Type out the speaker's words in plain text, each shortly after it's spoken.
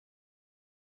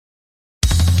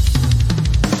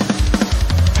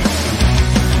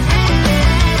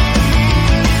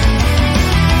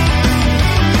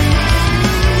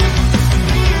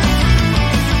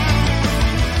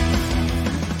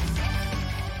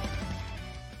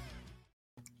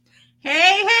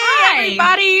Hey, Hi.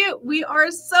 everybody. We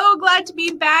are so glad to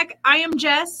be back. I am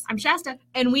Jess. I'm Shasta.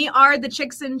 And we are the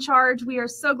Chicks in Charge. We are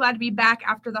so glad to be back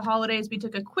after the holidays. We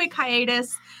took a quick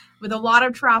hiatus with a lot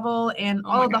of travel and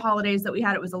all of the holidays that we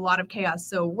had. It was a lot of chaos.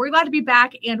 So we're glad to be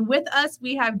back. And with us,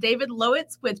 we have David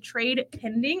Lowitz with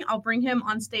TradePending. I'll bring him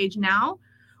on stage now.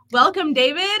 Welcome,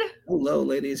 David. Hello,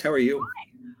 ladies. How are you?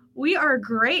 Hi. We are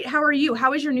great. How are you? How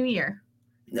was your new year?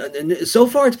 So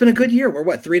far, it's been a good year.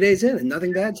 We're 3 days in, and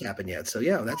nothing bad's happened yet. So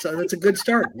yeah, that's a good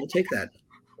start. We'll take that.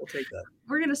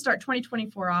 We're going to start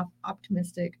 2024 off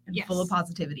optimistic and full of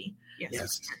positivity.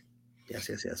 Yes.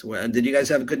 Well, did you guys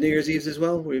have a good New Year's Eve as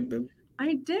well?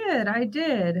 I did. I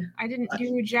didn't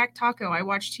do Jack Taco. I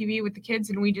watched TV with the kids,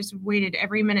 and we just waited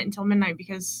every minute until midnight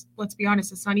because, let's be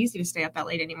honest, it's not easy to stay up that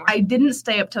late anymore. I didn't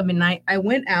stay up till midnight. I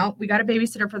went out. We got a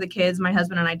babysitter for the kids. My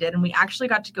husband and I did, and we actually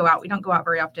got to go out. We don't go out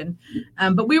very often,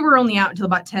 but we were only out until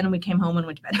about 10, and we came home and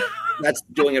went to bed. That's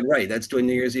doing it right. That's doing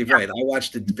New Year's Eve right. I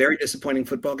watched a very disappointing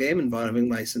football game involving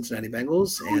my Cincinnati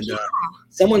Bengals and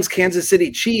someone's Kansas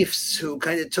City Chiefs, who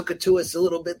kind of took it to us a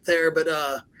little bit there, but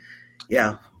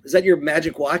yeah. Is that your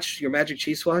magic watch? Your magic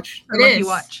Chiefs watch? Or lucky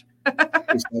watch.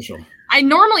 It's special. I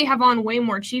normally have on way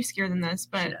more Chiefs gear than this,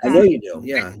 but I know you do.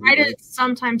 Yeah. I try to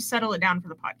sometimes settle it down for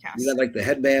the podcast. You got like the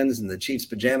headbands and the Chiefs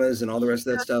pajamas and all the rest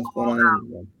of that stuff going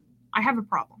on. I have a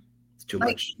problem. It's too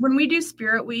much. When we do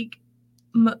Spirit Week,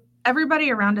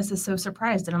 everybody around us is so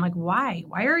surprised, and I'm like, why?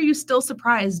 Why are you still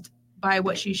surprised by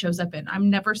what she shows up in? I'm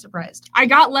never surprised. I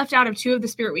got left out of 2 of the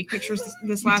Spirit Week pictures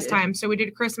this last time. So we did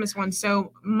a Christmas one.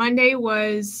 So Monday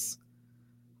was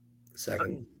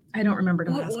second. I don't remember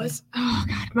what it was. Oh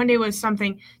God, Monday was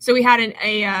something. So we had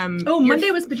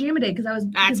Monday was pajama day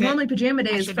because normally pajama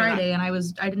day is Friday, and I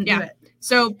didn't do it.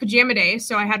 So pajama day.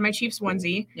 So I had my Chiefs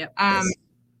onesie. Yep.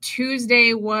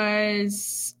 Tuesday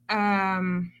was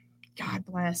God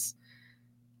bless.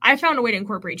 I found a way to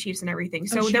incorporate Chiefs and everything.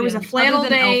 So there was a flannel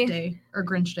day or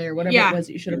Grinch day or whatever it was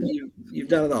that you should have done. You've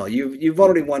done it all. You've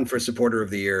already won for Supporter of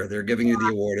the Year. They're giving you the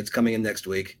award. It's coming in next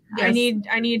week. Yes.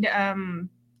 I need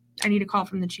a call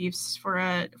from the Chiefs for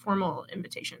a formal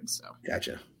invitation. So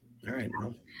gotcha. All right.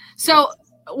 Well. So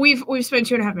we've spent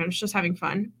 2.5 minutes just having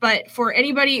fun. But for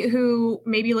anybody who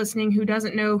may be listening who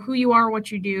doesn't know who you are,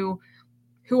 what you do,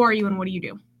 who are you and what do you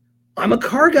do? I'm a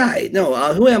car guy.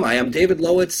 No, who am I? I'm David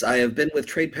Lowitz. I have been with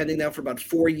TradePending now for about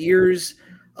 4 years.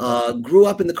 Grew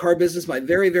up in the car business. My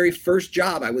very, very first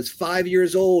job, I was 5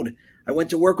 years old. I went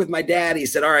to work with my dad. He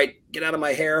said, all right, get out of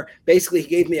my hair. Basically, he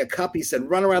gave me a cup. He said,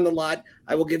 run around the lot.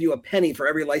 I will give you a penny for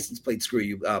every license plate screw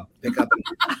you pick up.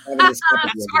 And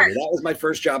that was my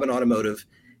first job in automotive.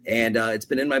 And it's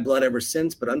been in my blood ever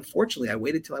since. But unfortunately, I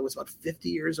waited till I was about 50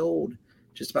 years old,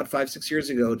 just about 5-6 years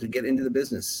ago, to get into the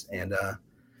business. And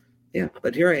yeah,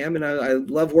 but here I am, and I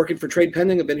love working for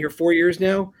TradePending. I've been here 4 years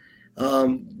now,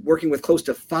 working with close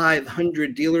to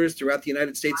 500 dealers throughout the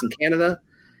United States and Canada.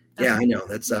 Yeah, I know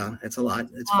that's a lot.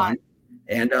 It's fun,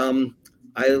 and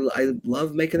I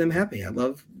love making them happy. I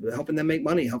love helping them make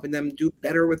money, helping them do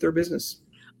better with their business.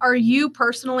 Are you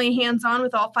personally hands-on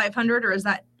with all 500, or is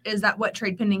that what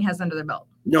TradePending has under their belt?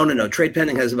 No.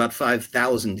 TradePending has about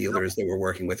 5,000 dealers that we're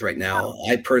working with right now.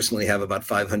 I personally have about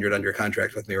 500 under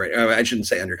contract with me right now. I shouldn't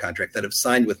say under contract, that have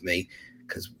signed with me,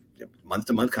 because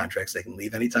month-to-month contracts, they can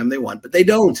leave anytime they want, but they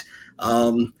don't.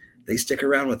 They stick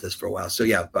around with us for a while. So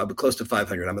yeah, I'm close to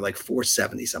 500. I'm at like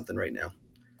 470 something right now.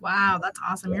 Wow, that's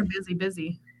awesome. You're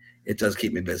busy. It does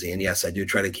keep me busy. And yes, I do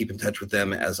try to keep in touch with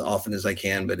them as often as I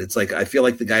can. But it's like I feel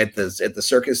like the guy at the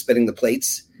circus spinning the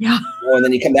plates. Yeah. And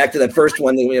then you come back to that first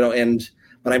one,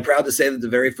 but I'm proud to say that the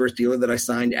very first dealer that I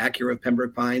signed, Acura of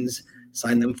Pembroke Pines,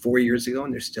 signed them 4 years ago,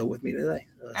 and they're still with me today.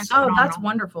 That's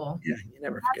wonderful. Yeah, you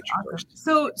never forget your first.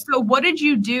 So what did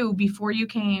you do before you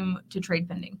came to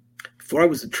TradePending? Before I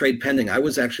was at TradePending, I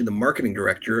was actually the marketing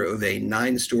director of a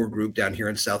 9-store group down here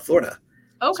in South Florida.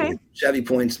 Okay. So Chevy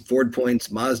points, Ford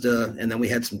points, Mazda, and then we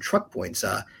had some truck points,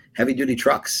 heavy-duty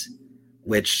trucks,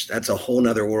 which that's a whole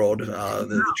nother world,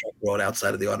 the truck world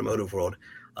outside of the automotive world.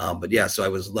 But yeah, so I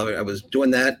was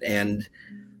doing that and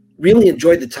really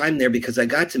enjoyed the time there because I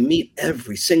got to meet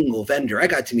every single vendor. I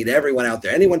got to meet everyone out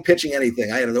there, anyone pitching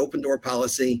anything. I had an open door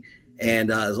policy.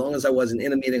 And as long as I wasn't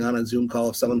in a meeting on a Zoom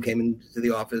call, if someone came into the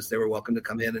office, they were welcome to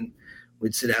come in and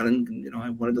we'd sit down and,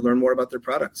 I wanted to learn more about their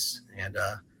products. And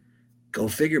go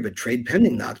figure, but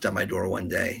TradePending knocked on my door one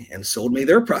day and sold me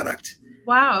their product.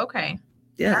 Wow, okay.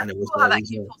 Yeah. That's and it was cool how that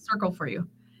came full circle for you.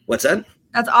 What's that?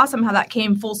 That's awesome how that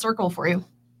came full circle for you.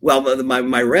 Well,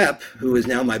 my rep, who is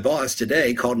now my boss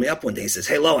today, called me up one day. He says,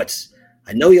 hey, Lowitz,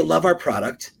 I know you love our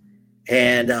product.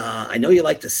 And I know you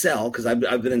like to sell because I've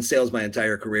been in sales my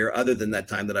entire career, other than that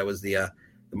time that I was the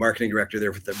the marketing director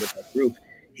there with that group.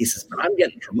 He says, but I'm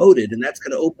getting promoted, and that's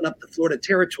going to open up the Florida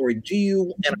territory. Do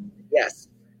you? And I'm like, yes.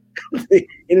 He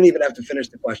didn't even have to finish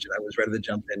the question. I was ready to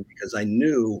jump in because I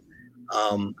knew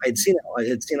I had seen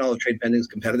all of TradePending's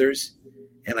competitors,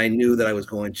 and I knew that I was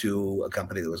going to a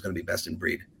company that was going to be best in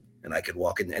breed, and I could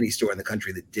walk in any store in the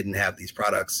country that didn't have these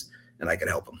products, and I could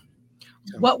help them.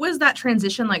 So, what was that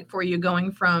transition like for you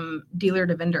going from dealer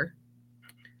to vendor?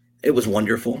 It was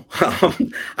wonderful.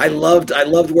 I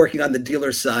loved working on the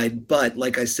dealer side, but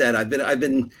like I said, I've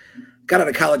been got out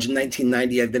of college in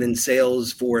 1990. I've been in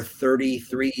sales for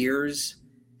 33 years,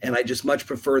 and I just much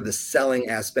prefer the selling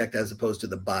aspect as opposed to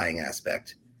the buying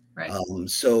aspect. Right.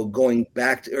 So going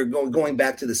back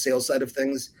to the sales side of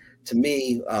things, to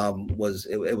me, was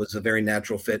a very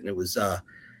natural fit, and it was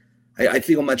I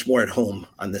feel much more at home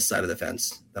on this side of the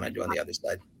fence than I do on the other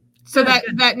side. So that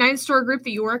 9-store group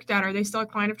that you worked at, are they still a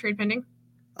client of TradePending?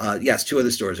 Yes, 2 of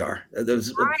the stores are.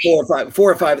 There's Nice.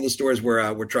 4 or 5 of the stores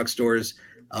were truck stores,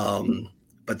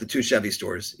 but the 2 Chevy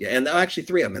stores, yeah, and actually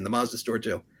 3 of them in the Mazda store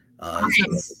too.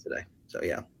 Nice. Today, so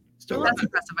yeah, still. That's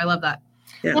impressive. I love that.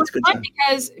 Yeah, Well, it's good fun time.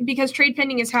 because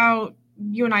TradePending is how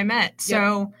you and I met.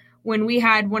 So when we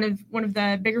had one of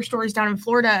the bigger stores down in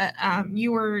Florida,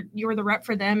 you were the rep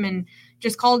for them and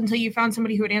just called until you found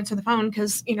somebody who would answer the phone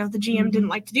because the GM didn't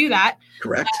like to do that.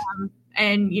 Correct.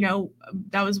 And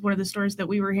that was one of the stores that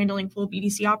we were handling full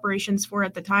BDC operations for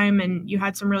at the time. And you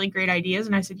had some really great ideas,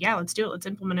 and I said, yeah, let's do it. Let's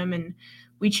implement them. And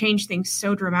we changed things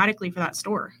so dramatically for that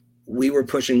store. We were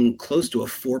pushing close to a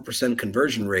 4%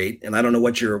 conversion rate, and I don't know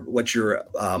what your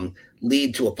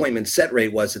lead to appointment set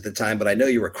rate was at the time, but I know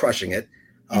you were crushing it.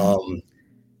 But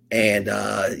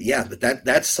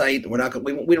that site, we're not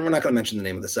going to mention the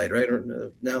name of the site, right?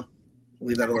 Or no,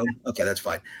 leave that alone. Okay, that's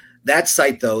fine. That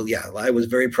site, though, yeah, I was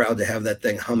very proud to have that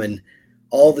thing humming.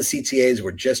 All the CTAs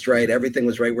were just right. Everything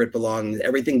was right where it belonged.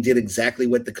 Everything did exactly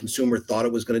what the consumer thought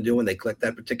it was going to do when they clicked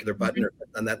that particular button or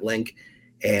clicked on that link.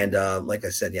 And like I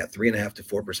said, 3.5 to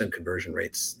 4% conversion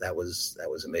rates. That was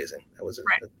amazing. That was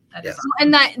Right.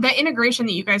 And that integration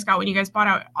that you guys got when you guys bought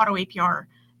out Auto APR,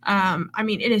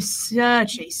 it is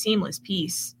such a seamless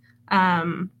piece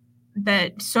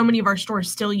that so many of our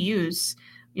stores still use.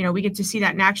 We get to see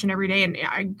that in action every day. And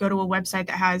I go to a website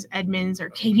that has Edmunds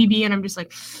or KBB, and I'm just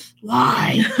like,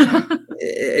 why?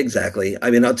 Exactly.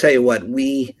 I'll tell you what,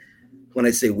 when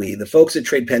I say we, the folks at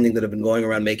TradePending that have been going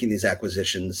around making these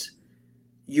acquisitions,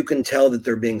 you can tell that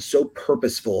they're being so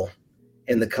purposeful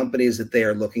in the companies that they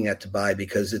are looking at to buy,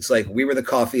 because it's like we were the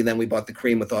coffee, then we bought the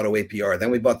cream with Auto APR, then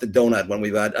we bought the donut when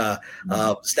we bought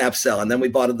SnapCell, and then we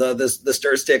bought the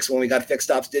stir sticks when we got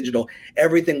Fixed Ops Digital.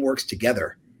 Everything works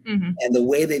together. Mm-hmm. And the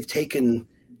way they've taken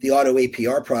the Auto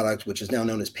APR product, which is now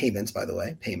known as Payments, by the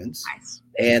way, Payments, nice.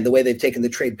 And the way they've taken the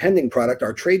TradePending product,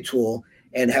 our trade tool,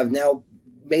 and have now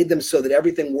made them so that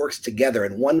everything works together,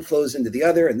 and one flows into the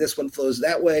other, and this one flows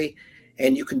that way.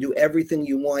 And you can do everything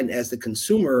you want as the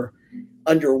consumer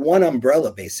under one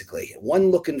umbrella, basically. One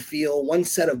look and feel, one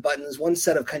set of buttons, one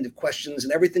set of kind of questions,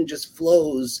 and everything just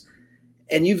flows.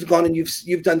 And you've gone and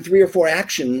you've done 3 or 4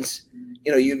 actions.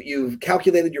 You've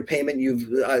calculated your payment,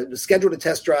 you've scheduled a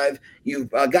test drive, you've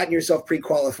gotten yourself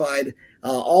pre-qualified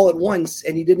all at once,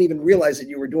 and you didn't even realize that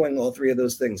you were doing all 3 of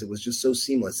those things. It was just so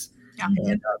seamless. Yeah.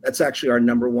 And that's actually our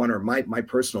number one, or my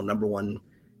personal number one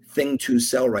thing to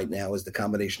sell right now, is the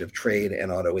combination of trade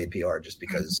and Auto APR, just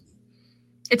because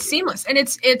it's seamless. And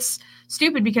it's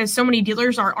stupid because so many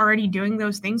dealers are already doing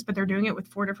those things, but they're doing it with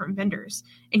 4 different vendors,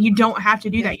 and you don't have to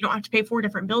do that. You don't have to pay 4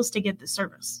 different bills to get the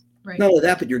service. Right. Not only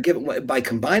that, but by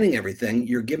combining everything,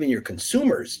 you're giving your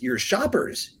consumers, your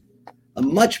shoppers, a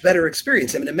much better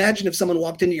experience. Imagine if someone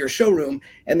walked into your showroom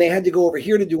and they had to go over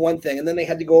here to do one thing, and then they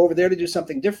had to go over there to do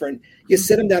something different. You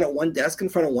sit them down at one desk in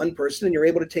front of one person, and you're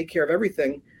able to take care of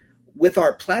everything with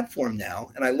our platform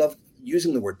now. And I love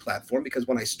using the word platform, because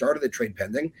when I started at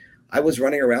TradePending, I was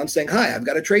running around saying, hi, I've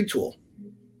got a trade tool.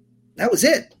 That was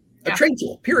it. A trade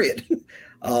tool, period.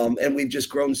 And we've just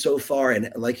grown so far.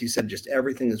 And like you said, just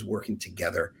everything is working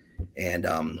together. And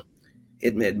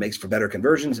it makes for better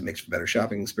conversions. It makes for better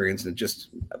shopping experience. And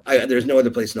there's no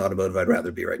other place in automotive I'd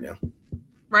rather be right now.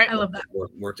 Right. I love that.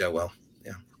 Worked out well.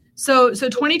 Yeah. So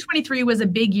 2023 was a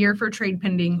big year for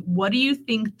TradePending. What do you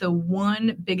think the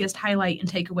one biggest highlight and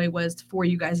takeaway was for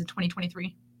you guys in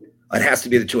 2023? It has to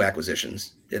be the 2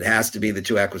 acquisitions.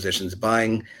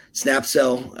 Buying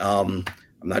SnapCell.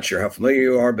 I'm not sure how familiar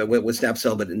you are, but with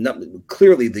SnapCell, but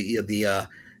clearly the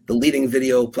leading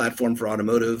video platform for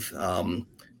automotive.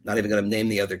 Not even going to name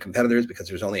the other competitors, because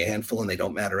there's only a handful and they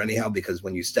don't matter anyhow, because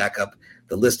when you stack up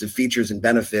the list of features and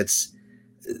benefits,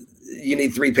 you need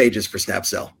 3 pages for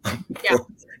SnapCell.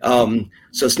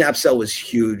 So SnapSell was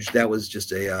huge. That was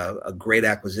just a great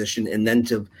acquisition. And then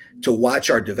to watch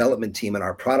our development team and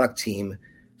our product team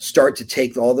start to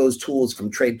take all those tools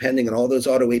from TradePending and all those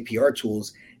auto APR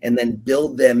tools and then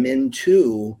build them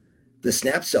into the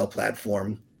SnapSell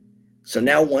platform. So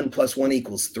now 1 +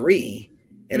 1 = 3.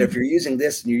 And if you're using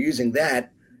this and you're using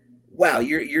that, wow,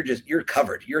 you're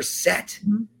covered. You're set.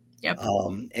 Mm-hmm. Yep.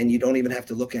 And you don't even have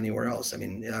to look anywhere else. I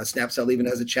mean, SnapSell even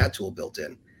has a chat tool built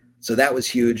in. So that was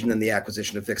huge. And then the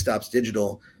acquisition of Fixed Ops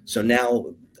Digital. So now,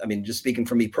 I mean, just speaking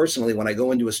for me personally, when I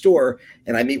go into a store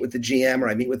and I meet with the GM or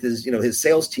I meet with his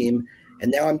sales team,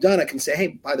 and now I'm done, I can say,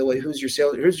 hey, by the way, who's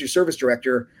your service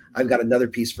director? I've got another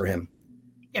piece for him.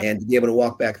 Yep. And to be able to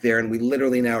walk back there. And we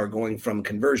literally now are going from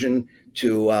conversion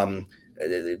to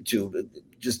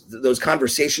just those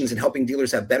conversations and helping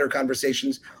dealers have better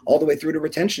conversations all the way through to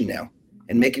retention now.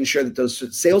 And making sure that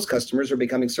those sales customers are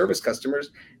becoming service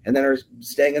customers and then are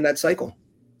staying in that cycle.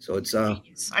 So it's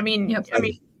I mean,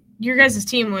 your guys'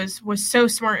 team was so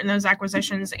smart in those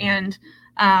acquisitions. And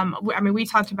we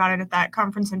talked about it at that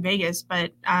conference in Vegas,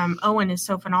 but Owen is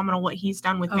so phenomenal what he's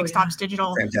done with Fixed Ops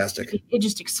Digital. Fantastic. It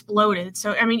just exploded.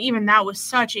 So, I mean, even that was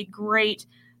such a great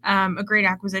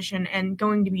acquisition and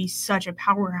going to be such a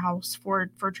powerhouse for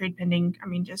TradePending. I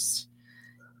mean, just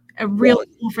a real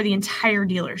tool for the entire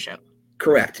dealership.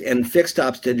 Correct. And Fixed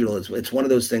Ops Digital it's one of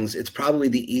those things. It's probably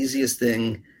the easiest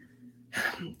thing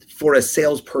for a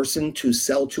salesperson to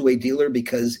sell to a dealer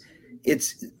because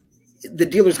the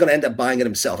dealer's going to end up buying it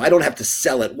himself. I don't have to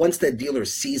sell it. Once that dealer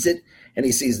sees it and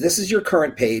he sees this is your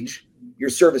current page, your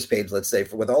service page, let's say,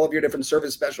 with all of your different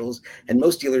service specials. And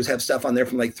most dealers have stuff on there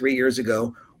from like 3 years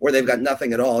ago, or they've got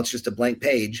nothing at all. It's just a blank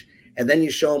page. And then you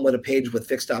show them what a page with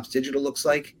Fixed Ops Digital looks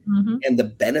like and the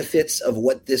benefits of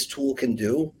what this tool can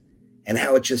do. And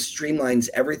how it just streamlines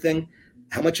everything.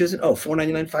 How much is it? Oh,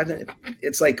 $4.99, $5.99.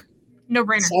 It's like no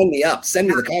brainer. Sign me up. Send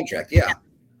me the contract. Yeah.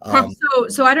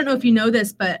 So I don't know if you know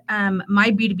this, but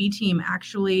my B2B team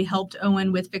actually helped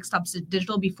Owen with Fixed Ops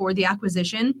Digital before the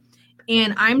acquisition,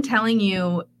 and I'm telling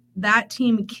you that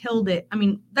team killed it. I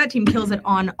mean, that team kills it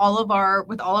on all of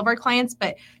our clients,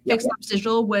 but Fixed Ops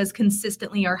Digital was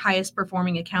consistently our highest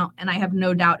performing account, and I have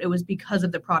no doubt it was because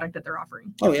of the product that they're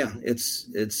offering. Oh yeah, it's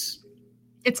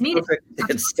needed. Perfect.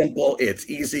 It's simple. It's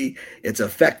easy. It's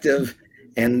effective.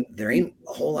 And there ain't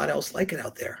a whole lot else like it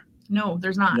out there. No,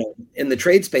 there's not. In the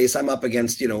trade space, I'm up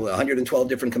against, 112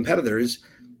 different competitors.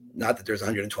 Not that there's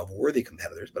 112 worthy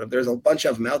competitors, but there's a bunch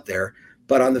of them out there.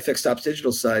 But on the Fixed Ops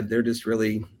Digital side, they're just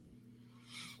really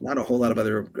not a whole lot of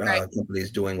other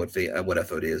companies doing what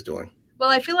FOD is doing.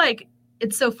 Well, I feel like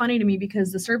it's so funny to me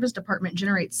because the service department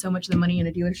generates so much of the money in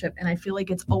a dealership. And I feel like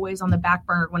it's always on the back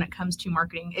burner when it comes to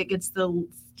marketing. It gets the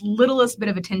littlest bit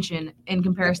of attention in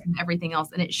comparison to everything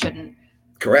else, and it shouldn't.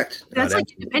 Correct. That's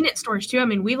like independent stores too. I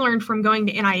mean, we learned from going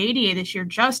to NIADA this year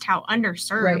just how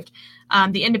underserved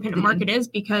the independent market is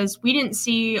because we didn't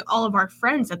see all of our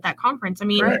friends at that conference. I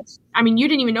mean, you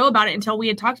didn't even know about it until we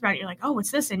had talked about it. You're like, oh, what's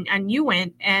this? And you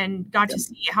went and got to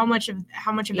see how much of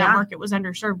that market was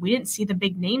underserved. We didn't see the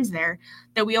big names there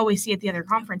that we always see at the other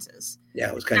conferences. Yeah,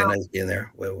 it was kind of nice being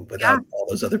there without all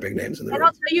those other big names in the room. And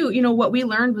I'll tell you, what we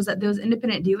learned was that those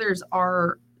independent dealers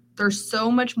they're so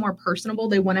much more personable.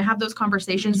 They want to have those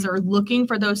conversations. They're looking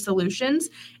for those solutions,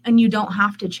 and you don't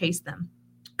have to chase them.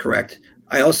 Correct.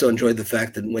 I also enjoyed the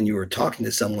fact that when you were talking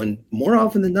to someone, more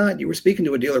often than not, you were speaking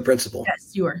to a dealer principal.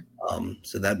 Yes, you were.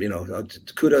 So that,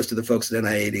 kudos to the folks at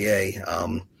NIADA.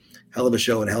 Hell of a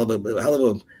show and hell of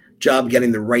a job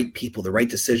getting the right people, the right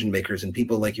decision makers, and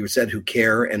people, like you said, who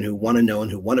care and who want to know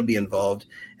and who want to be involved,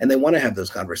 and they want to have those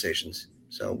conversations.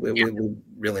 So we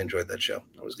really enjoyed that show.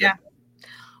 It was good. Yeah.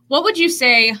 What would you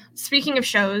say, speaking of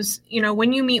shows,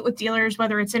 when you meet with dealers,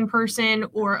 whether it's in person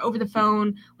or over the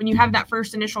phone, when you have that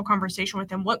first initial conversation with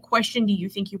them, what question do you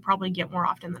think you probably get more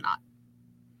often than not?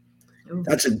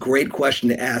 That's a great question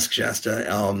to ask, Shasta.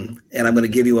 And I'm going to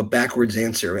give you a backwards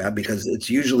answer because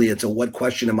it's a what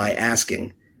question am I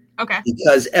asking? Okay.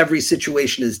 Because every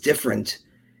situation is different.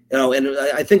 And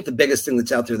I think the biggest thing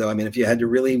that's out there, though, I mean, if you had to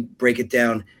really break it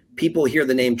down, people hear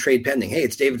the name TradePending. Hey,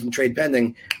 it's David from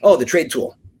TradePending. Oh, the trade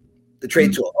tool. The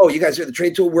trade tool. Oh, you guys are the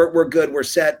trade tool. We're good. We're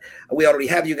set. We already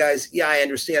have you guys. Yeah, I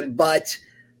understand. But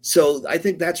so I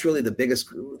think that's really the biggest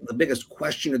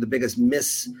question or the biggest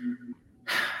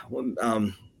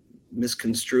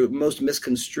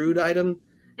misconstrued item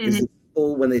is that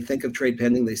people, when they think of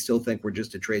TradePending, they still think we're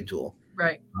just a trade tool.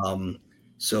 Right.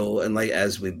 So, and like,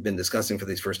 as we've been discussing for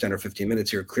these first 10 or 15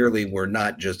 minutes here, clearly we're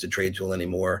not just a trade tool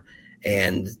anymore,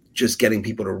 and just getting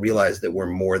people to realize that we're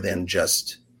more than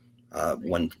just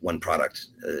one product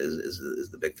is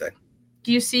the big thing.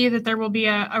 Do you see that there will be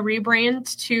a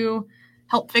rebrand to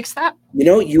help fix that?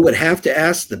 You would have to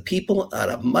ask the people at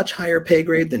a much higher pay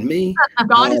grade than me.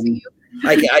 God is you.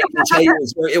 I can tell you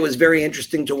it was very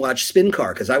interesting to watch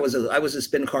SpinCar because I was a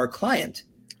SpinCar client.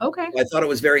 Okay. I thought it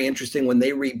was very interesting when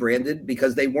they rebranded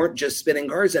because they weren't just spinning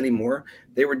cars anymore.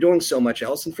 They were doing so much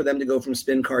else. And for them to go from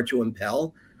SpinCar to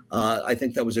Impel, I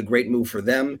think that was a great move for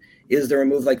them. Is there a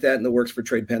move like that in the works for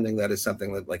TradePending? That is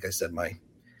something that, like I said, my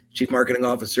chief marketing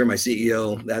officer, my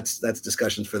CEO, that's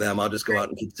discussions for them. I'll just go out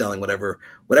and keep selling whatever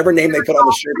name they put on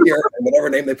the shirt here and whatever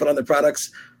name they put on the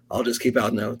products. I'll just keep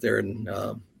out there and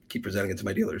keep presenting it to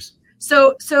my dealers.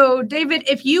 So David,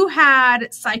 if you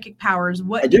had psychic powers,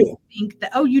 what do you think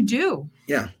that? Oh, you do.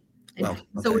 Yeah. Well,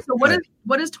 okay. So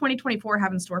what does 2024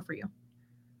 have in store for you?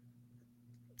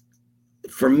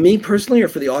 For me personally, or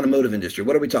for the automotive industry?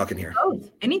 What are we talking here? Oh,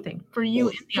 anything for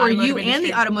you. And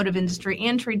the automotive industry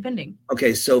and TradePending.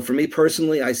 Okay, so for me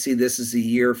personally, I see this as a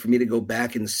year for me to go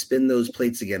back and spin those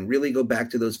plates again. Really go back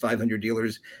to those 500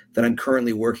 dealers that I'm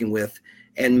currently working with,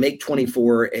 and make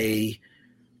 24 a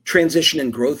transition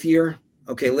and growth year.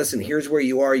 Okay, listen, here's where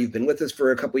you are. You've been with us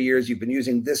for a couple of years. You've been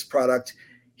using this product.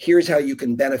 Here's how you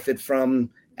can benefit from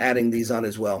adding these on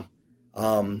as well.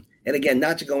 And again,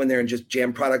 not to go in there and just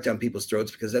jam product down people's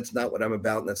throats, because that's not what I'm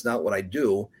about and that's not what I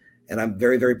do. And I'm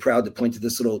very, very proud to point to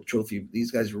this little trophy.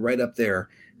 These guys are right up there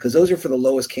because those are for the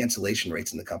lowest cancellation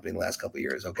rates in the company in the last couple of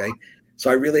years, okay? So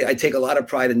I take a lot of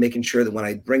pride in making sure that when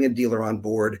I bring a dealer on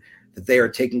board, that they are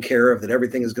taken care of, that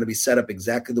everything is going to be set up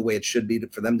exactly the way it should be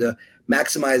for them to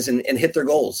maximize and hit their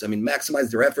goals. I mean, maximize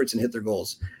their efforts and hit their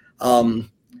goals.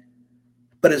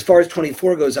 But as far as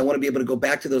 24 goes, I want to be able to go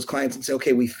back to those clients and say,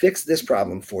 okay, we fixed this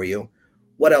problem for you.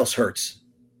 What else hurts?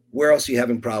 Where else are you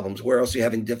having problems? Where else are you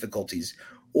having difficulties?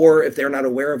 Or if they're not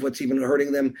aware of what's even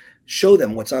hurting them, show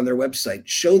them what's on their website.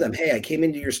 Show them, hey, I came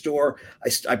into your store.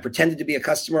 I pretended to be a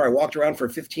customer. I walked around for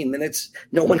 15 minutes.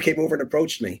 No one came over and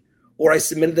approached me. Or I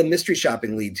submitted a mystery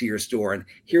shopping lead to your store, and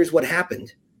here's what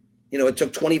happened. It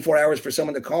took 24 hours for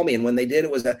someone to call me, and when they did,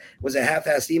 it was a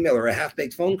half-assed email or a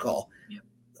half-baked phone call. Yep.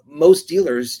 Most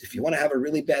dealers, if you want to have a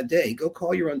really bad day, go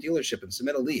call your own dealership and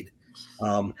submit a lead.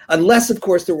 Unless, of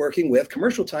course, they're working with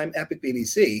Commercial Time, Epic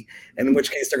BDC, and in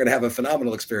which case they're going to have a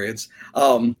phenomenal experience.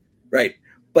 Right.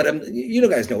 But you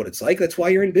guys know what it's like. That's why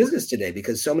you're in business today,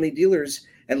 because so many dealers,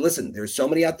 and listen, there's so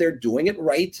many out there doing it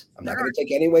right. I'm not going to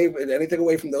take anything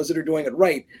away from those that are doing it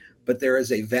right, but there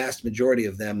is a vast majority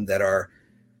of them that are,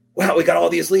 wow, we got all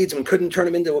these leads and we couldn't turn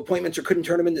them into appointments or couldn't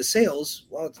turn them into sales.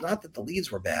 Well, it's not that the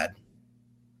leads were bad,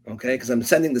 okay? Because I'm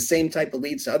sending the same type of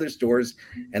leads to other stores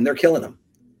and they're killing them.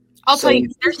 I'll tell you,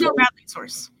 there's no bad lead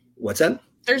source. What's that?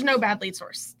 There's no bad lead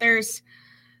source. There's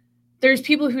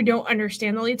people who don't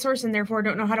understand the lead source and therefore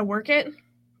don't know how to work it.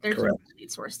 There's no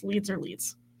lead source. Leads are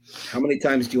leads. How many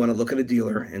times do you want to look at a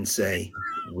dealer and say,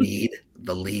 read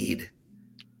the lead?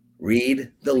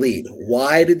 Read the lead.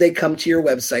 Why did they come to your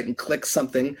website and click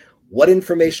something? What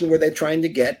information were they trying to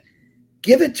get?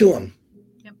 Give it to them.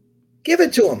 Yep. Give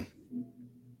it to them.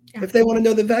 Yeah. If they want to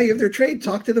know the value of their trade,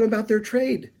 talk to them about their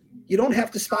trade. You don't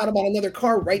have to spot them on another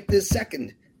car right this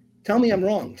second. Tell me I'm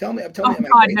wrong. Tell me.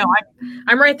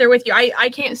 I'm right there with you. I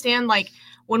can't stand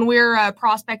when we're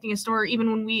prospecting a store,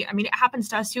 even when it happens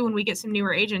to us too, when we get some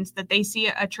newer agents that they see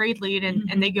a trade lead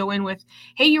and they go in with,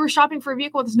 hey, you were shopping for a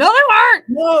vehicle with us. No, they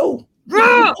weren't.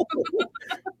 No.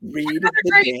 Read the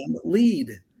damn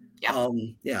lead.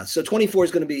 Yeah. So 24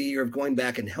 is going to be a year of going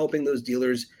back and helping those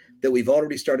dealers that we've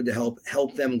already started to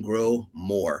help them grow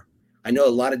more. I know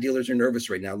a lot of dealers are nervous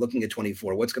right now looking at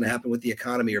 24. What's going to happen with the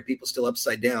economy? Are people still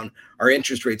upside down? Are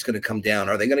interest rates going to come down?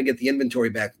 Are they going to get the inventory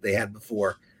back that they had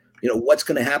before? What's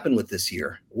going to happen with this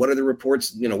year? What are the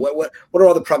reports? What are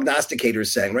all the prognosticators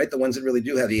saying, right? The ones that really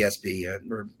do have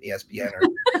ESPN.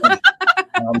 I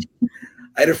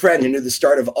had a friend who knew the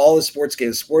start of all the sports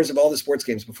games, scores of all the sports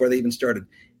games before they even started.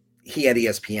 He had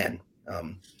ESPN.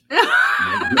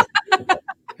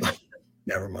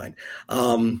 Never mind.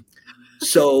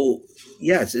 So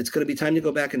yes, it's going to be time to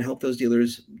go back and help those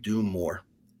dealers do more.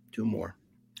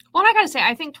 Well, I got to say,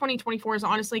 I think 2024 is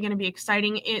honestly going to be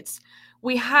exciting.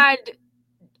 We had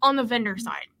on the vendor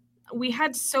side, we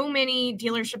had so many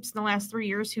dealerships in the last 3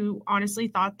 years who honestly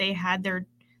thought they had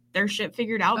their shit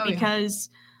figured out because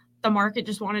the market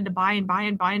just wanted to buy and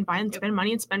spend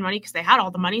money because they had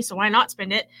all the money. So why not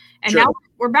spend it? And now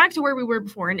we're back to where we were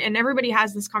before. And everybody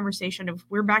has this conversation of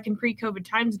we're back in pre-COVID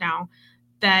times now,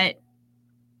 that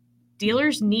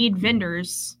dealers need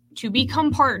vendors to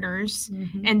become partners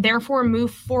and therefore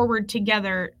move forward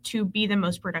together to be the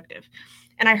most productive.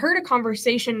 And I heard a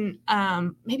conversation,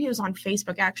 maybe it was on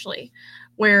Facebook actually,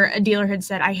 where a dealer had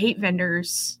said, I hate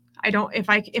vendors. if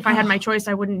I had my choice,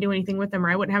 I wouldn't do anything with them, or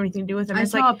I wouldn't have anything to do with them. I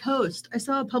saw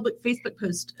a public Facebook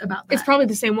post about that. It's probably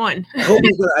the same one. I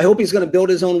hope he's going to build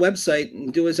his own website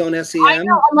and do his own SEM. I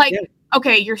know. I'm like,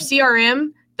 okay, your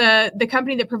CRM, the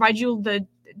company that provides you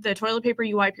the toilet paper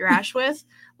you wipe your ash with,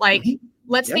 like,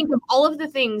 let's think of all of the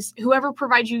things, whoever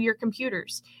provides you your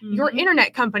computers, your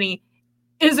internet company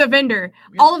is a vendor,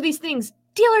 all of these things.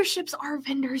 Dealerships are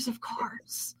vendors of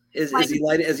cars. Is he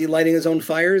lighting his own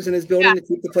fires in his building to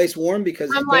keep the place warm?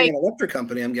 Because he's buying an electric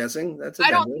company, I'm guessing.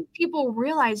 I don't think people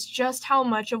realize just how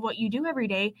much of what you do every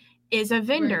day is a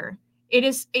vendor. Right. It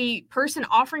is a person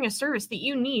offering a service that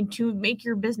you need to make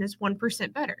your business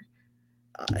 1% better.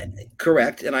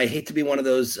 Correct. And I hate to be one of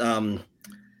those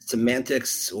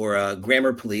semantics or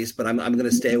grammar police, but I'm going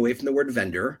to stay away from the word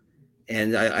vendor.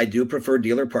 And I do prefer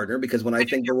dealer partner, because when I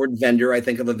think the word vendor, I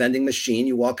think of a vending machine.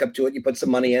 You walk up to it, you put some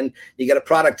money in, you get a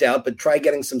product out, but try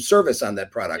getting some service on that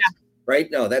product, right?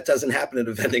 No, that doesn't happen at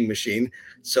a vending machine.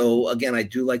 So again, I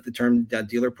do like the term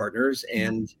dealer partners.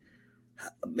 And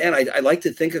man, I like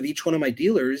to think of each one of my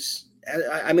dealers.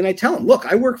 I mean, I tell them, look,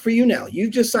 I work for you now.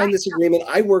 You've just signed this agreement.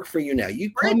 I work for you now.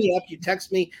 You call me up, you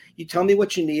text me, you tell me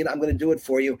what you need. I'm going to do it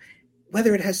for you,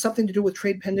 whether it has something to do with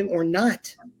TradePending or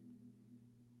not.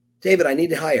 David, I need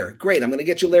to hire. Great. I'm going to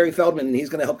get you Larry Feldman, and he's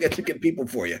going to help get people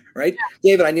for you, right?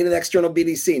 Yeah. David, I need an external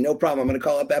BDC. No problem. I'm going to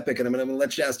call up Epic, and I'm going to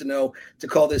let Shasta know to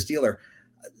call this dealer.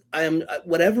 I am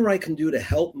whatever I can do to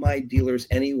help my dealers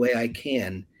any way I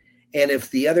can. And if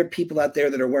the other people out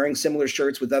there that are wearing similar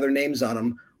shirts with other names on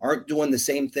them aren't doing the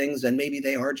same things, then maybe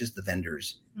they are just the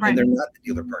vendors, and they're not the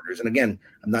dealer partners. And again,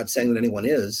 I'm not saying that anyone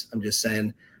is. I'm just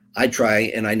saying I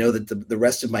try, and I know that the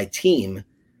rest of my team,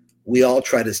 we all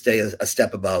try to stay a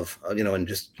step above, and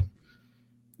just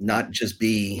not just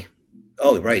be,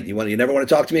 you never want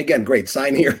to talk to me again. Great,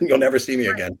 sign here. You'll never see me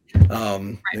again.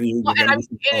 And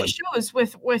it shows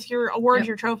with your awards,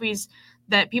 your trophies,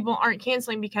 that people aren't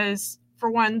canceling because,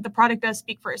 for one, the product does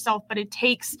speak for itself, but it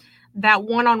takes that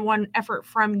one-on-one effort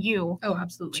from you. Oh,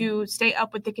 absolutely. To stay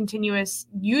up with the continuous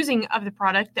using of the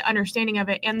product, the understanding of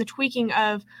it, and the tweaking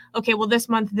of, okay, well, this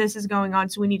month this is going on,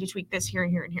 so we need to tweak this here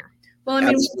and here and here. Well, I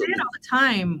mean, we say it all the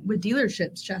time with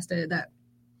dealerships, Shasta, that,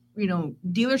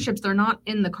 dealerships, they're not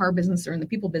in the car business or in the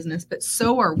people business, but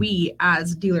so are we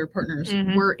as dealer partners.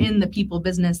 Mm-hmm. We're in the people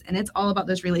business, and it's all about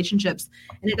those relationships.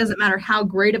 And it doesn't matter how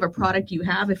great of a product you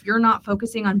have. If you're not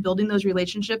focusing on building those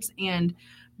relationships and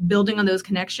building on those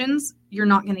connections, you're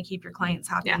not going to keep your clients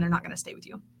happy, and they're not going to stay with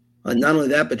you. Not only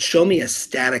that, but show me a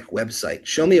static website.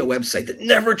 Show me a website that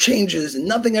never changes and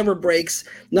nothing ever breaks.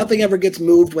 Nothing ever gets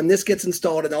moved when this gets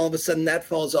installed and all of a sudden that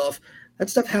falls off.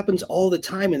 That stuff happens all the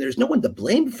time, and there's no one to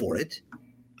blame for it.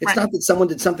 It's not that someone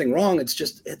did something wrong. It's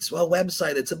just, it's a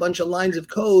website. It's a bunch of lines of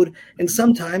code, and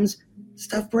sometimes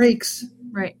stuff breaks.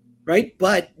 Right?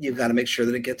 But you've got to make sure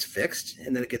that it gets fixed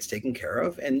and that it gets taken care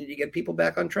of, and you get people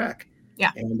back on track.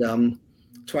 Yeah. And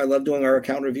that's why I love doing our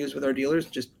account reviews with our dealers.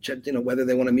 Just check, whether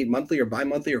they want to meet monthly or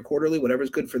bi-monthly or quarterly, whatever's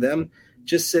good for them.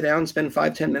 Just sit down, spend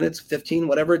 5-10 minutes, 15,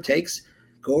 whatever it takes.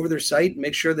 Go over their site,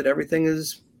 make sure that everything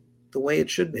is the way it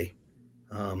should be.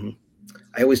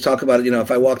 I always talk about it.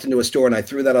 If I walked into a store and I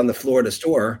threw that on the floor at a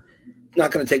store, it's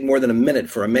not going to take more than a minute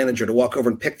for a manager to walk over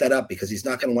and pick that up, because he's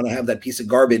not going to want to have that piece of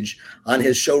garbage on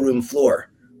his showroom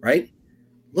floor, right?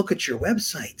 Look at your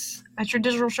websites. That's your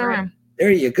digital showroom.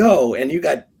 There you go. And you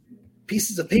got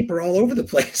pieces of paper all over the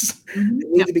place that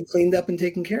need to be cleaned up and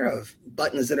taken care of.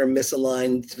 Buttons that are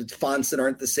misaligned, fonts that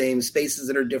aren't the same, spaces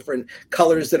that are different,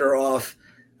 colors that are off.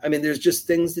 I mean, there's just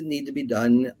things that need to be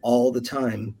done all the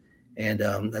time. And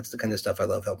that's the kind of stuff I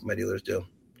love helping my dealers do.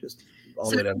 Just all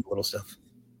the way down to little stuff.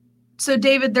 So,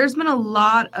 David, there's been a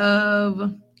lot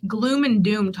of gloom and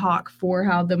doom talk for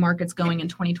how the market's going in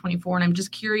 2024. And I'm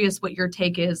just curious what your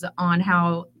take is on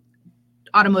how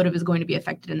automotive is going to be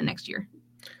affected in the next year.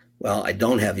 Well, I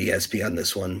don't have ESP on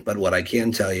this one, but what I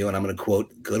can tell you, and I'm going to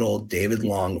quote good old David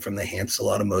Long from the Hansel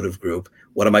Automotive Group.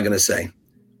 What am I going to say?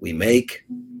 We make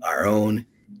our own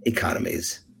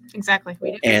economies. Exactly.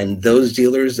 And those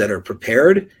dealers that are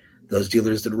prepared, those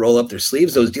dealers that roll up their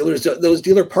sleeves, those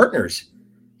dealer partners,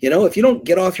 if you don't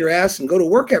get off your ass and go to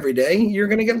work every day, you're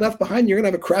going to get left behind. You're going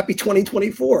to have a crappy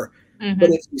 2024. Mm-hmm.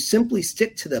 But if you simply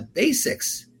stick to the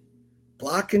basics,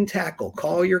 block and tackle,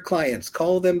 call your clients,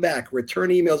 call them back, return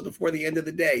emails before the end of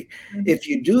the day. Mm-hmm. If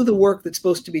you do the work that's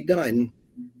supposed to be done,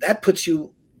 that puts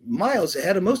you miles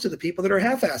ahead of most of the people that are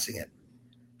half-assing it.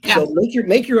 Yeah. So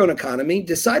make your own economy,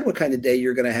 decide what kind of day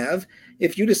you're going to have.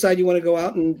 If you decide you want to go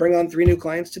out and bring on 3 new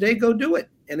clients today, go do it.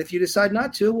 And if you decide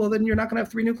not to, well, then you're not going to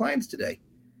have 3 new clients today.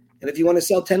 And if you want to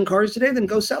sell 10 cars today, then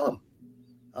go sell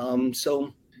them.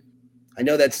 So I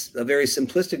know that's a very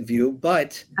simplistic view,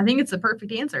 but I think it's the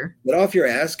perfect answer. get off your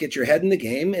ass, get your head in the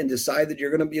game, and decide that you're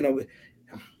going to,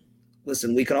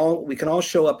 listen, we can all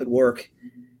show up at work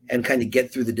and kind of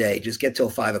get through the day. Just get till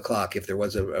 5 o'clock. If there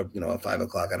was a 5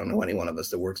 o'clock, I don't know any one of us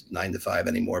that works 9 to 5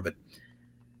 anymore, but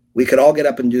we could all get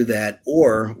up and do that.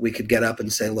 Or we could get up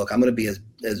and say, look, I'm going to be as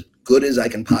good as I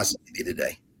can possibly be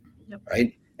today. Yep.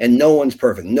 Right. And no one's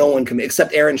perfect. No one can,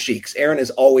 except Aaron Sheeks. Aaron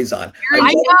is always on.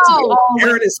 I know.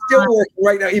 Aaron is still working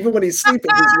right now. Even when he's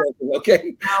sleeping, he's working.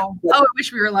 Okay. Oh, I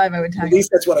wish we were live. I would tag. At least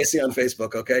that's what I see on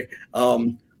Facebook. Okay.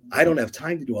 I don't have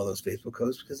time to do all those Facebook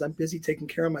posts because I'm busy taking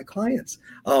care of my clients.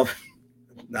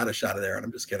 Not a shot at Aaron.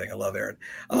 I'm just kidding. I love Aaron.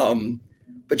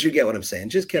 But you get what I'm saying.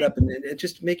 Just get up and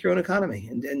just make your own economy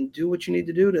and do what you need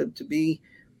to do to be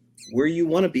where you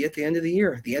want to be at the end of the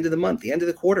year, the end of the month, the end of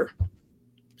the quarter.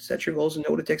 Set your goals and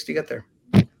know what it takes to get there.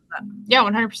 Yeah,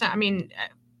 100%. I mean,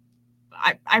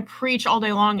 I preach all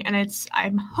day long, and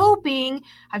I'm hoping,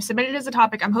 I've submitted it as a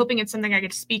topic. I'm hoping it's something I get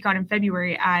to speak on in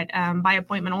February at by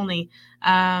appointment only.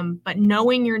 But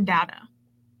knowing your data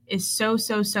is so,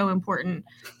 so, so important.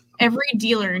 Every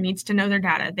dealer needs to know their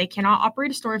data. They cannot operate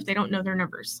a store if they don't know their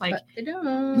numbers. Like, but they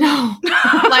don't. No.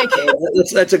 Like,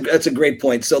 that's a great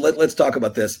point. So let's talk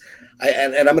about this.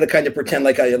 And I'm going to kind of pretend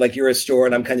like you're a store,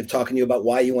 and I'm kind of talking to you about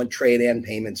why you want trade and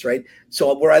payments, right?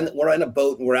 So we're on a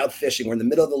boat and we're out fishing. We're in the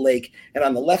middle of the lake, and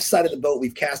on the left side of the boat,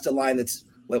 we've cast a line that's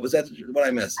what was that? What I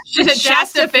missed?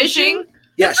 Shasta fishing.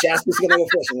 Yeah, Shasta's going to go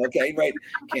fishing. Okay, right.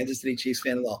 Kansas City Chiefs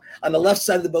fan and all. On the left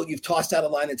side of the boat, you've tossed out a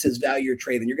line that says value your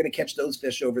trade, and you're going to catch those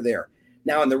fish over there.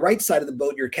 Now, on the right side of the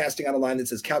boat, you're casting out a line that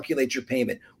says calculate your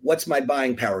payment. What's my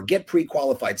buying power? Get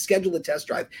pre-qualified. Schedule a test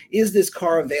drive. Is this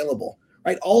car available?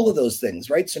 Right? All of those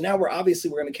things, right? So now we're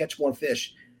going to catch more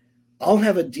fish. I'll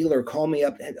have a dealer call me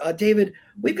up. David,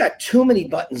 we've got too many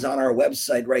buttons on our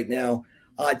website right now.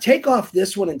 Take off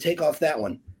this one and take off that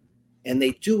one. And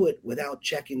they do it without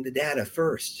checking the data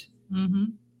first. Mm-hmm.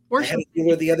 I had a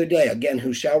dealer the other day, again,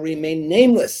 who shall remain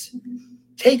nameless.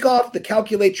 Take off the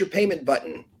calculate your payment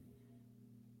button.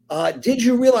 Did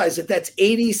you realize that that's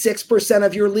 86%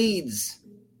 of your leads?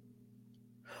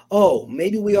 Oh,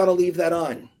 maybe we ought to leave that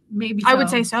on. Maybe I would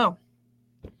say so.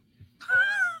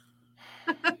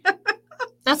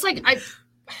 That's like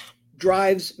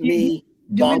drives me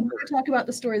Do we bonkers. want to talk about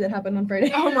the story that happened on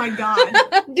Friday? Oh my God.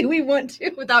 Do we want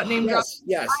to without name dropping?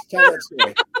 Yes, tell that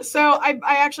story. So I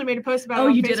actually made a post about it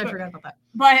on you Facebook. did. I forgot about that.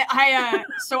 But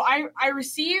I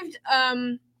received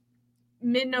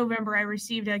mid-November, I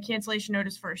received a cancellation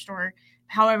notice for a store.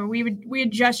 However, we had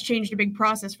just changed a big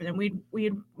process for them. We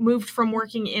had moved from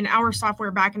working in our software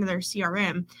back into their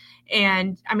CRM.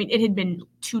 And I mean, it had been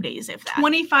 2 days, if that.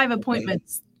 25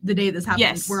 appointments the day this happened.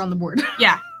 Yes. We're on the board.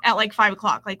 Yeah, at like 5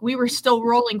 o'clock. Like we were still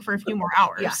rolling for a few more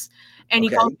hours. Yeah. And he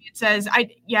called me and says,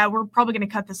 we're probably going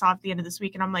to cut this off at the end of this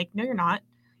week. And I'm like, no, you're not.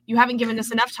 You haven't given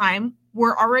us enough time.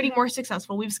 We're already more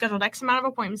successful. We've scheduled X amount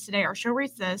of appointments today. Our show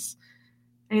rate's this.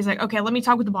 And he's like, okay, let me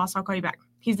talk with the boss. I'll call you back.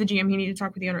 He's the GM. He needed to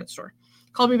talk with the owner of the store.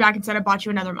 Called me back and said, I bought you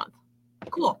another month.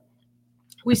 Cool.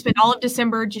 We spent all of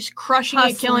December just crushing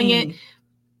it, killing it.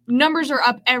 Numbers are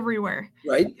up everywhere.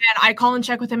 Right. And I call and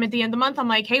check with him at the end of the month. I'm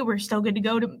like, hey, we're still good to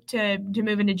go to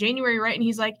move into January, right? And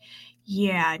he's like,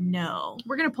 yeah, no.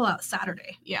 We're going to pull out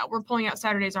Saturday. Yeah, we're pulling out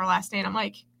Saturday as our last day. And I'm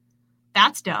like,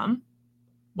 that's dumb.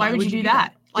 Why would you do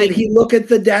that? Like, did he look at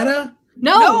the data?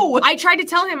 No. I tried to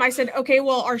tell him. I said, okay,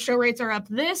 well, our show rates are up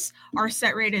this. Our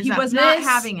set rate is up this. He was not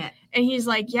having it. And he's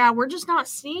like, yeah, we're just not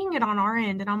seeing it on our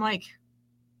end. And I'm like,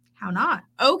 how not?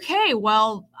 Okay,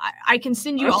 well, I can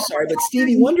send you I'm all. Sorry, but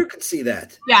Stevie Wonder could see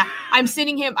that. Yeah, I'm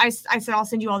sending him. I said, I'll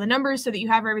send you all the numbers so that you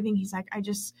have everything. He's like,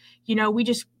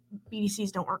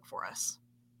 BDCs don't work for us.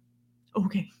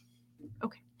 Okay.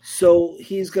 So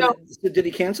he's going to, did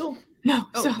he cancel? No.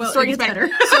 Story gets better.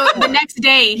 So the next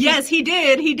day. Yes, he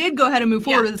did. He did go ahead and move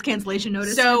forward with his cancellation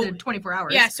notice within 24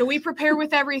 hours. Yeah, so we prepare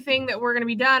with everything that we're going to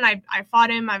be done. I fought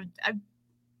him. I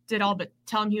did all but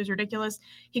tell him he was ridiculous.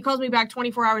 He calls me back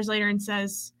 24 hours later and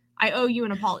says, I owe you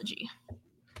an apology.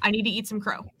 I need to eat some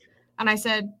crow. And I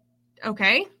said,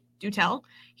 okay, do tell.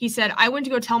 He said, I went to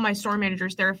go tell my store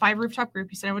managers, they're a 5 rooftop group.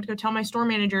 He said, I went to go tell my store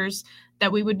managers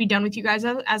that we would be done with you guys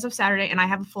as of Saturday, and I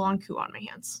have a full-on coup on my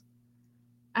hands.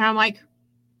 And I'm like,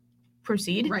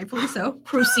 proceed. Rightfully so.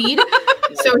 Proceed.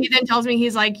 So he then tells me,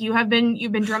 he's like, you've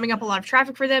been drumming up a lot of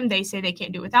traffic for them. They say they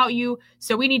can't do it without you.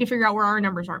 So we need to figure out where our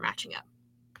numbers aren't matching up.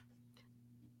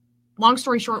 Long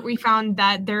story short, we found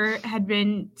that there had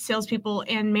been salespeople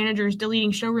and managers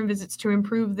deleting showroom visits to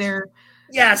improve their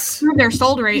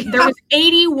sold rate. There was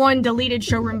 81 deleted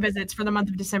showroom visits for the month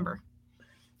of December.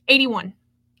 81.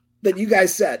 That you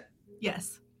guys set.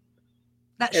 Yes.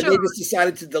 That and shows. they just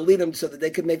decided to delete them so that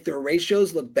they could make their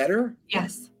ratios look better?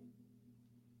 Yes.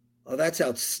 Oh, that's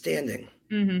outstanding.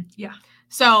 Mm-hmm. Yeah.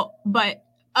 So, but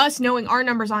us knowing our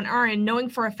numbers on our end, knowing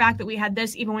for a fact that we had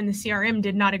this, even when the CRM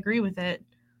did not agree with it,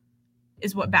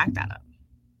 is what backed that up.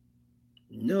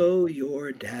 Know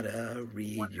your data,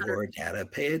 read your data,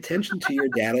 pay attention to your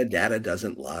data. Data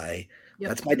doesn't lie. Yep.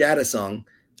 That's my data song.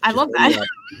 I love that.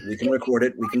 We can record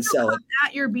it. We can sell it.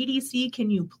 At your BDC, can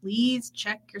you please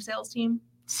check your sales team?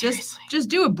 Seriously. Just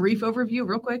do a brief overview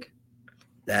real quick.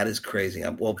 That is crazy.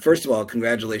 Well, first of all,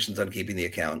 congratulations on keeping the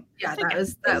account. Yeah,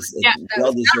 It's yeah,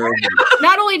 well deserved.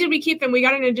 Not only did we keep them, we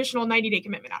got an additional 90-day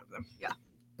commitment out of them. Yeah.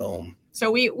 Boom.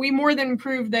 So we more than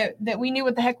proved that we knew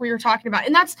what the heck we were talking about.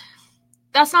 And that's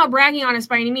not bragging on us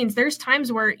by any means. There's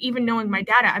times where even knowing my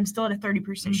data, I'm still at a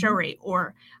 30% show rate,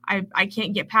 or I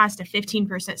can't get past a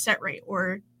 15% set rate,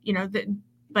 or,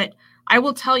 but I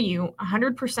will tell you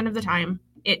 100% of the time,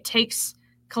 it takes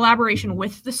collaboration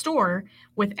with the store,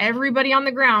 with everybody on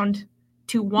the ground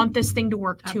to want this thing to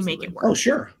work, to make it work. Oh,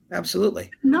 sure. Absolutely.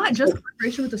 Not just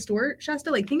collaboration with the store,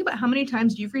 Shasta. Like, think about how many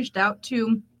times you've reached out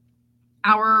to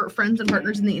our friends and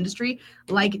partners in the industry,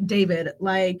 like David,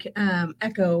 like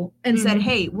Echo, and said,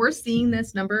 hey, we're seeing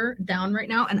this number down right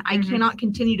now, and I cannot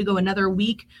continue to go another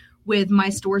week with my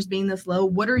stores being this low.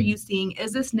 What are you seeing?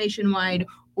 Is this nationwide,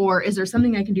 or is there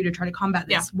something I can do to try to combat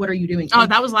this? Yeah. What are you doing? Oh,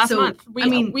 that was last month.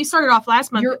 We started off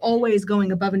last month. You're always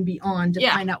going above and beyond to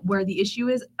find out where the issue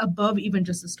is, above even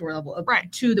just the store level,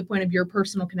 to the point of your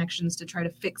personal connections to try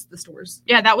to fix the stores.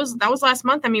 Yeah, that was last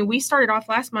month. I mean, we started off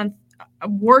last month,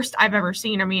 worst I've ever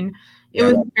seen. I mean, it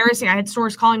was embarrassing. I had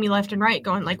stores calling me left and right,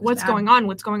 going like, "What's going on?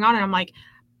 What's going on?" And I'm like,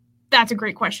 "That's a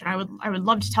great question. I would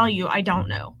love to tell you. I don't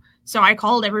know." So I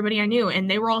called everybody I knew, and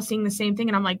they were all seeing the same thing.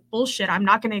 And I'm like, "Bullshit! I'm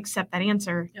not going to accept that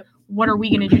answer. Yep. What are we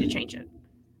going to do to change it?"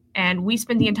 And we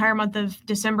spent the entire month of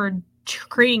December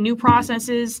creating new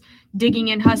processes, digging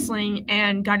in, hustling,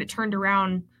 and got it turned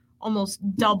around almost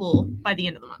double by the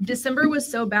end of the month. December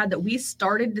was so bad that we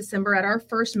started December at our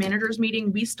first managers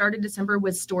meeting. We started December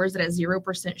with stores at a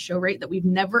 0% show rate that we've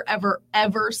never, ever,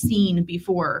 ever seen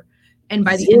before. And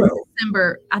by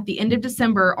the end of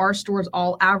December, our stores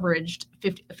all averaged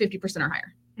 50% or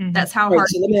higher. Mm-hmm. That's how hard.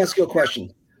 So let me ask you a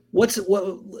question.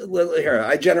 Here,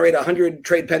 I generate 100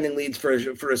 trade pending leads for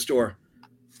a store.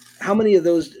 How many of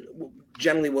those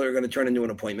generally are going to turn into an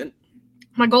appointment?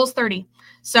 My goal is 30.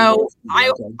 So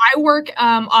I work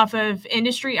off of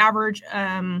industry average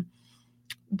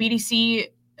BDC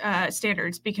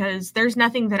standards, because there's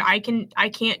nothing that I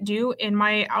can't do in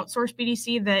my outsourced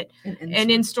BDC that an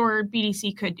in-store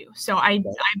BDC could do. So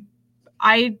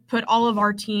I put all of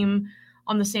our team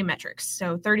on the same metrics.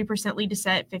 So 30% lead to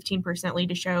set, 15% lead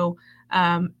to show.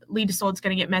 Lead to sold is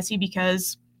going to get messy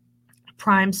because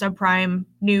prime, subprime,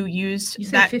 new, used. You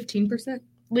said 15%?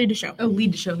 Lead to show. Oh,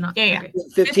 lead to show, not yeah.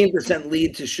 15%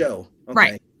 lead to show. Okay.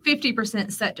 Right.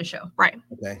 50% set to show. Right.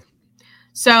 Okay.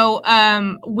 So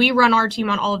we run our team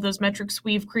on all of those metrics.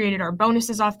 We've created our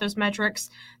bonuses off those metrics.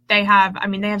 They have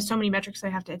so many metrics they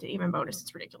have to hit to even bonus.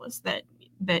 It's ridiculous that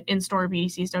in-store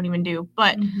BDCs don't even do.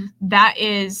 But that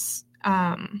is,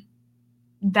 I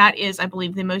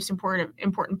believe, the most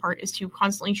important part is to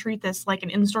constantly treat this like an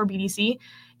in-store BDC.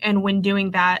 And when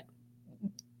doing that,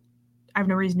 I have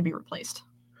no reason to be replaced.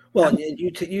 Well,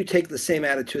 you take the same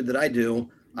attitude that I do.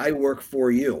 I work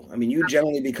for you. I mean, you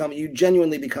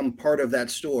genuinely become part of that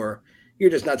store. You're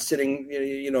just not sitting,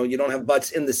 you don't have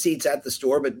butts in the seats at the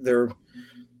store, but they're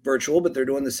virtual, but they're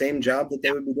doing the same job that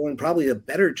they would be doing, probably a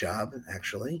better job,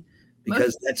 actually,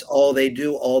 because that's all they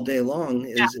do all day long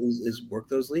is work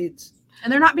those leads.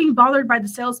 And they're not being bothered by the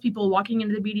salespeople walking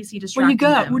into the BDC distracting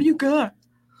them. What do you got?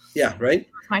 Yeah, right?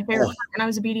 My favorite part when I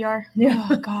was a BDR. Yeah.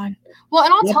 Oh, God. Well,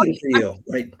 and I'll tell you,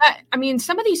 right?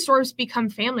 Some of these stores become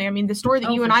family. I mean, the store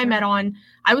that you and I met on,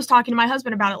 I was talking to my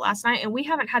husband about it last night, and we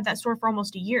haven't had that store for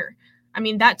almost a year. I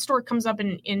mean, that store comes up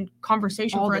in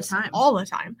conversation all the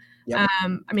time. Yep.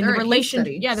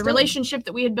 The relationship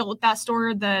that we had built with that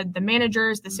store, the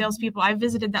managers, the salespeople, I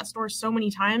visited that store so many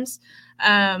times,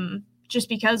 just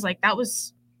because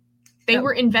they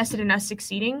were invested in us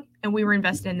succeeding, and we were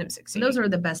invested in them succeeding. Those are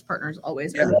the best partners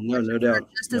always. Yeah, no doubt.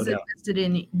 Just as invested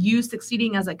in you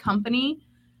succeeding as a company,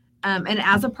 and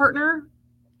as a partner,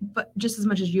 but just as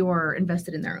much as you are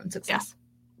invested in their own success.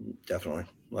 Yeah. Definitely.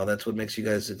 Well, that's what makes you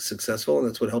guys successful, and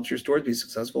that's what helps your stores be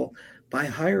successful by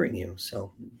hiring you.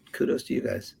 So kudos to you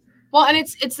guys. Well, and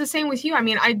it's the same with you. I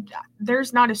mean,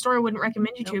 there's not a store I wouldn't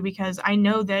recommend you to, because I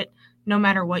know that no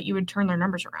matter what, you would turn their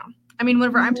numbers around. I mean,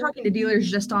 whenever I'm talking to dealers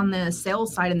just on the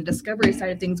sales side and the discovery side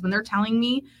of things, when they're telling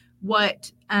me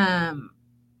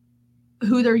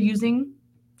who they're using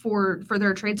for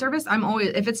their trade service, I'm always,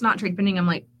 if it's not TradePending, I'm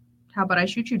like, how about I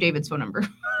shoot you David's phone number?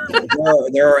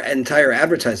 There are entire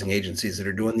advertising agencies that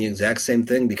are doing the exact same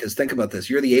thing, because think about this.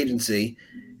 You're the agency,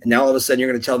 and now all of a sudden you're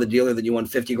going to tell the dealer that you want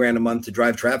 $50,000 a month to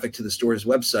drive traffic to the store's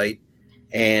website.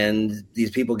 And these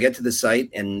people get to the site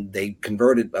and they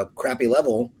convert at a crappy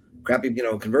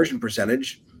conversion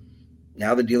percentage.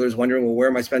 Now the dealer's wondering, well, where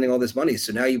am I spending all this money?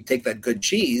 So now you take that good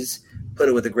cheese, put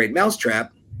it with a great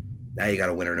mousetrap. Now you got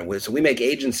a winner and a win. So we make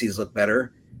agencies look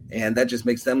better, and that just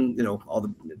makes them,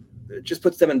 it just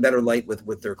puts them in better light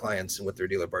with their clients and with their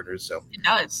dealer partners. So it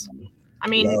does. I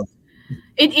mean,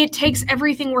 it takes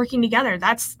everything working together.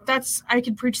 That's I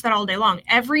could preach that all day long.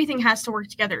 Everything has to work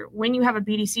together. When you have a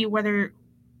BDC,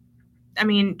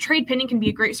 TradePending can be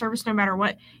a great service no matter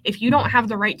what. If you don't have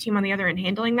the right team on the other end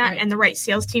handling that, and the right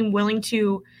sales team willing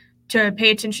to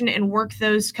pay attention and work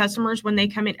those customers when they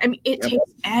come in, it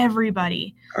takes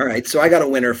everybody. All right. So I got a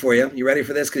winner for you. You ready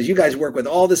for this? Because you guys work with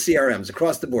all the CRMs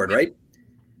across the board, right?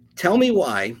 Tell me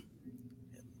why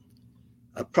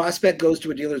a prospect goes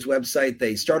to a dealer's website.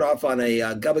 They start off on a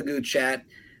Gubagoo chat,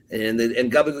 and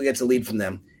Gubagoo gets a lead from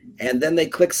them. And then they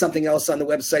click something else on the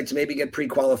website to maybe get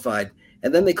pre-qualified.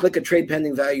 And then they click a trade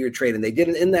pending value your trade, and they did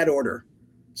it in that order.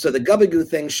 So the Gubagoo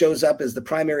thing shows up as the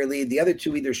primary lead. The other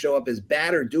two either show up as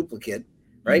bad or duplicate,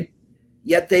 right?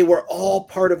 Yet they were all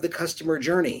part of the customer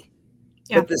journey.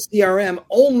 Yeah. But the CRM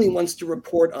only wants to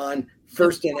report on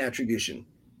first in attribution.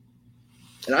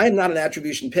 And I am not an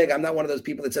attribution pig. I'm not one of those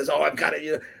people that says, oh, I've got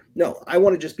it. No, I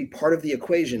want to just be part of the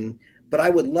equation. But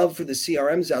I would love for the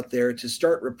CRMs out there to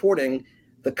start reporting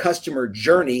the customer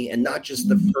journey and not just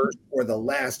the first or the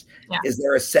last. Yeah. Is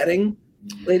there a setting,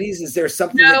 ladies? Is there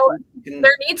something? No,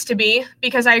 there needs to be,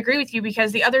 because I agree with you,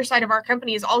 because the other side of our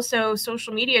company is also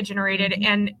social media generated.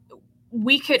 And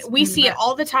we see it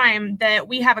all the time that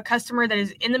we have a customer that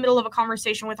is in the middle of a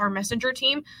conversation with our messenger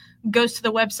team, goes to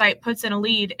the website, puts in a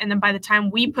lead. And then by the time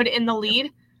we put in the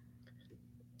lead,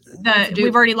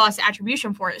 we've already lost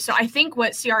attribution for it. So I think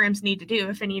what CRMs need to do,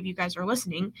 if any of you guys are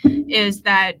listening, is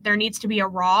that there needs to be a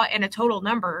raw and a total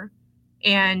number.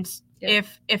 And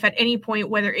if at any point,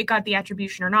 whether it got the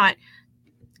attribution or not,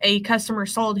 a customer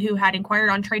sold who had inquired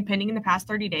on TradePending in the past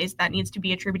 30 days, that needs to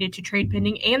be attributed to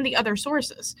TradePending and the other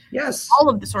sources. Yes. All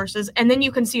of the sources. And then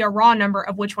you can see a raw number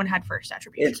of which one had first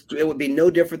attribution. It would be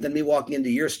no different than me walking into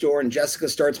your store and Jessica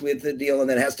starts with the deal and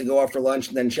then has to go off for lunch.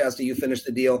 And then Shasta, you finish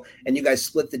the deal and you guys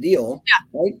split the deal.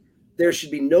 Yeah. Right? There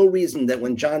should be no reason that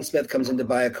when John Smith comes in to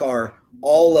buy a car,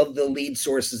 all of the lead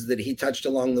sources that he touched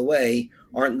along the way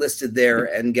aren't listed there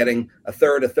and getting a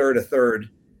third.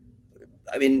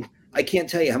 I mean, I can't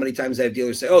tell you how many times I have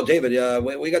dealers say, oh, David,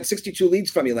 we got 62 leads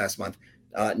from you last month.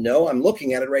 No, I'm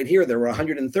looking at it right here. There were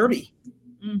 130.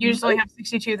 You just only have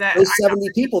 62 that. Those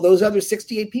 70 people, those other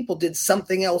 68 people did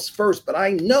something else first. But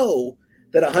I know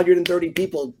that 130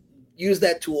 people used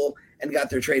that tool and got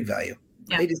their trade value.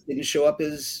 Yeah. They just didn't show up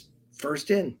as first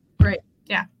in. Right.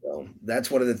 Yeah. So that's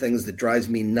one of the things that drives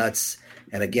me nuts.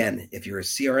 And again, if you're a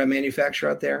CRM manufacturer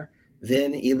out there,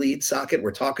 Vin, Elite, Socket,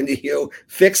 we're talking to you.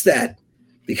 Fix that.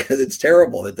 Because it's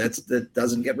terrible that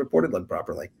doesn't get reported on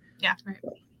properly. Yeah. Right.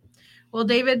 Well,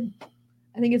 David,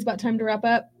 I think it's about time to wrap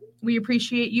up. We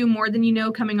appreciate you more than you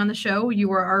know coming on the show. You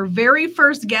were our very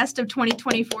first guest of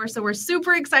 2024, so we're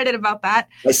super excited about that.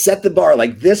 I set the bar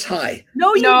like this high.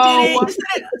 No, you didn't. You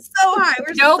set it so high.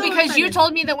 Because excited. You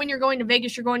told me that when you're going to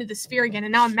Vegas, you're going to the Sphere again,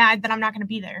 and now I'm mad that I'm not going to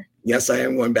be there. Yes, I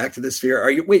am going back to the Sphere.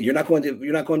 Are you? Wait, you're not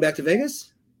going back to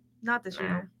Vegas? Not this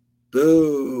year.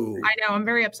 Boo! I know. I'm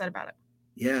very upset about it.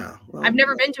 Yeah. Well, I've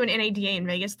never been to an NADA in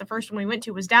Vegas. The first one we went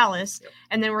to was Dallas. Yep.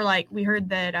 And then we heard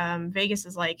that Vegas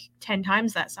is like 10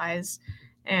 times that size.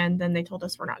 And then they told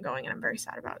us we're not going, and I'm very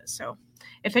sad about it. So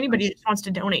if anybody just wants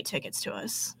to donate tickets to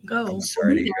us, go. I'm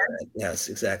sorry to hear that. Yes,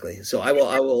 exactly. So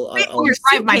I'll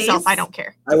drive myself. I don't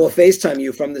care. I will FaceTime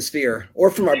you from the Sphere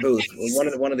or from our booth,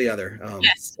 one or the other.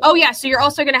 Yes. Oh yeah. So you're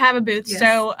also going to have a booth. Yes.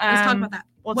 So let's talk about that.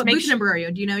 What booth number are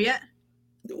you? Do you know yet?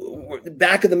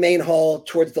 Back of the main hall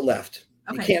towards the left.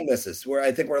 Okay. You can't miss us.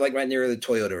 I think we're like right near the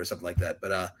Toyota or something like that.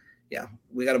 But yeah,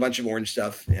 we got a bunch of orange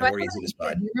stuff and we're easy to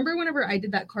spot. Remember whenever I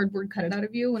did that cardboard cutout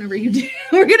of you? Whenever you did,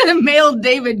 we're gonna mail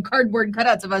David cardboard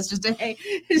cutouts of us just to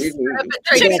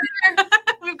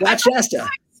Flat Shasta.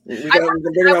 We got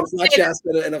to bring around Flat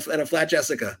Shasta and a Flat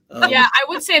Jessica. Yeah, I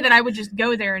would say that I would just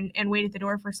go there and wait at the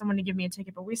door for someone to give me a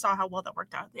ticket, but we saw how well that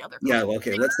worked out at the other. Yeah, well,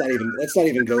 okay. Let's not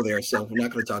even go there. So we're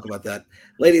not going to talk about that.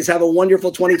 Ladies, have a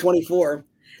wonderful 2024.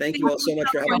 Thank you all so much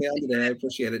for having me on today. I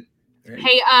appreciate it. Right.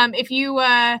 Hey,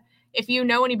 if you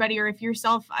know anybody or if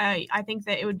yourself, I think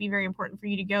that it would be very important for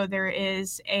you to go. There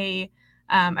is a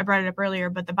I brought it up earlier,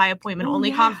 but the by appointment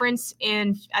only conference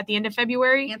at the end of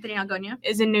February. Anthony Algonia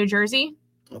is in New Jersey.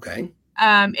 Okay.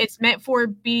 It's meant for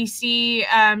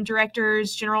BC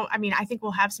directors, I think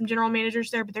we'll have some general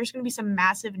managers there, but there's going to be some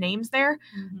massive names there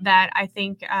that I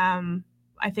think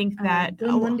that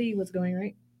Glenn Lundy was going,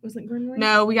 right? Wasn't Glenn Lundy?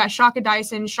 No, we got Shaka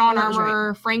Dyson, Sean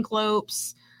Armour, Frank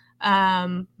Lopes.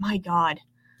 My God.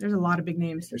 There's a lot of big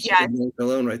names. There's big names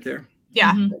alone right there.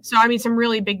 Yeah. So, some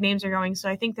really big names are going. So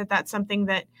I think that that's something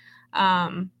that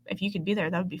if you could be there,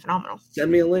 that would be phenomenal.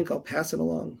 Send me a link. I'll pass it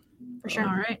along. For sure.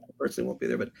 All right. I personally won't be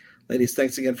there, but ladies,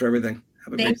 thanks again for everything.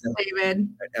 Have a great day. David.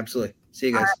 Right, absolutely. See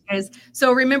you guys. All right, guys.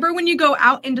 So remember, when you go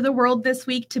out into the world this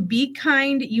week, to be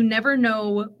kind. You never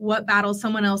know what battle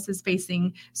someone else is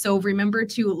facing. So remember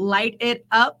to light it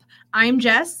up. I'm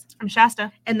Jess. I'm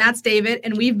Shasta. And that's David.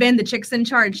 And we've been the Chicks in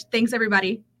Charge. Thanks,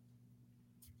 everybody.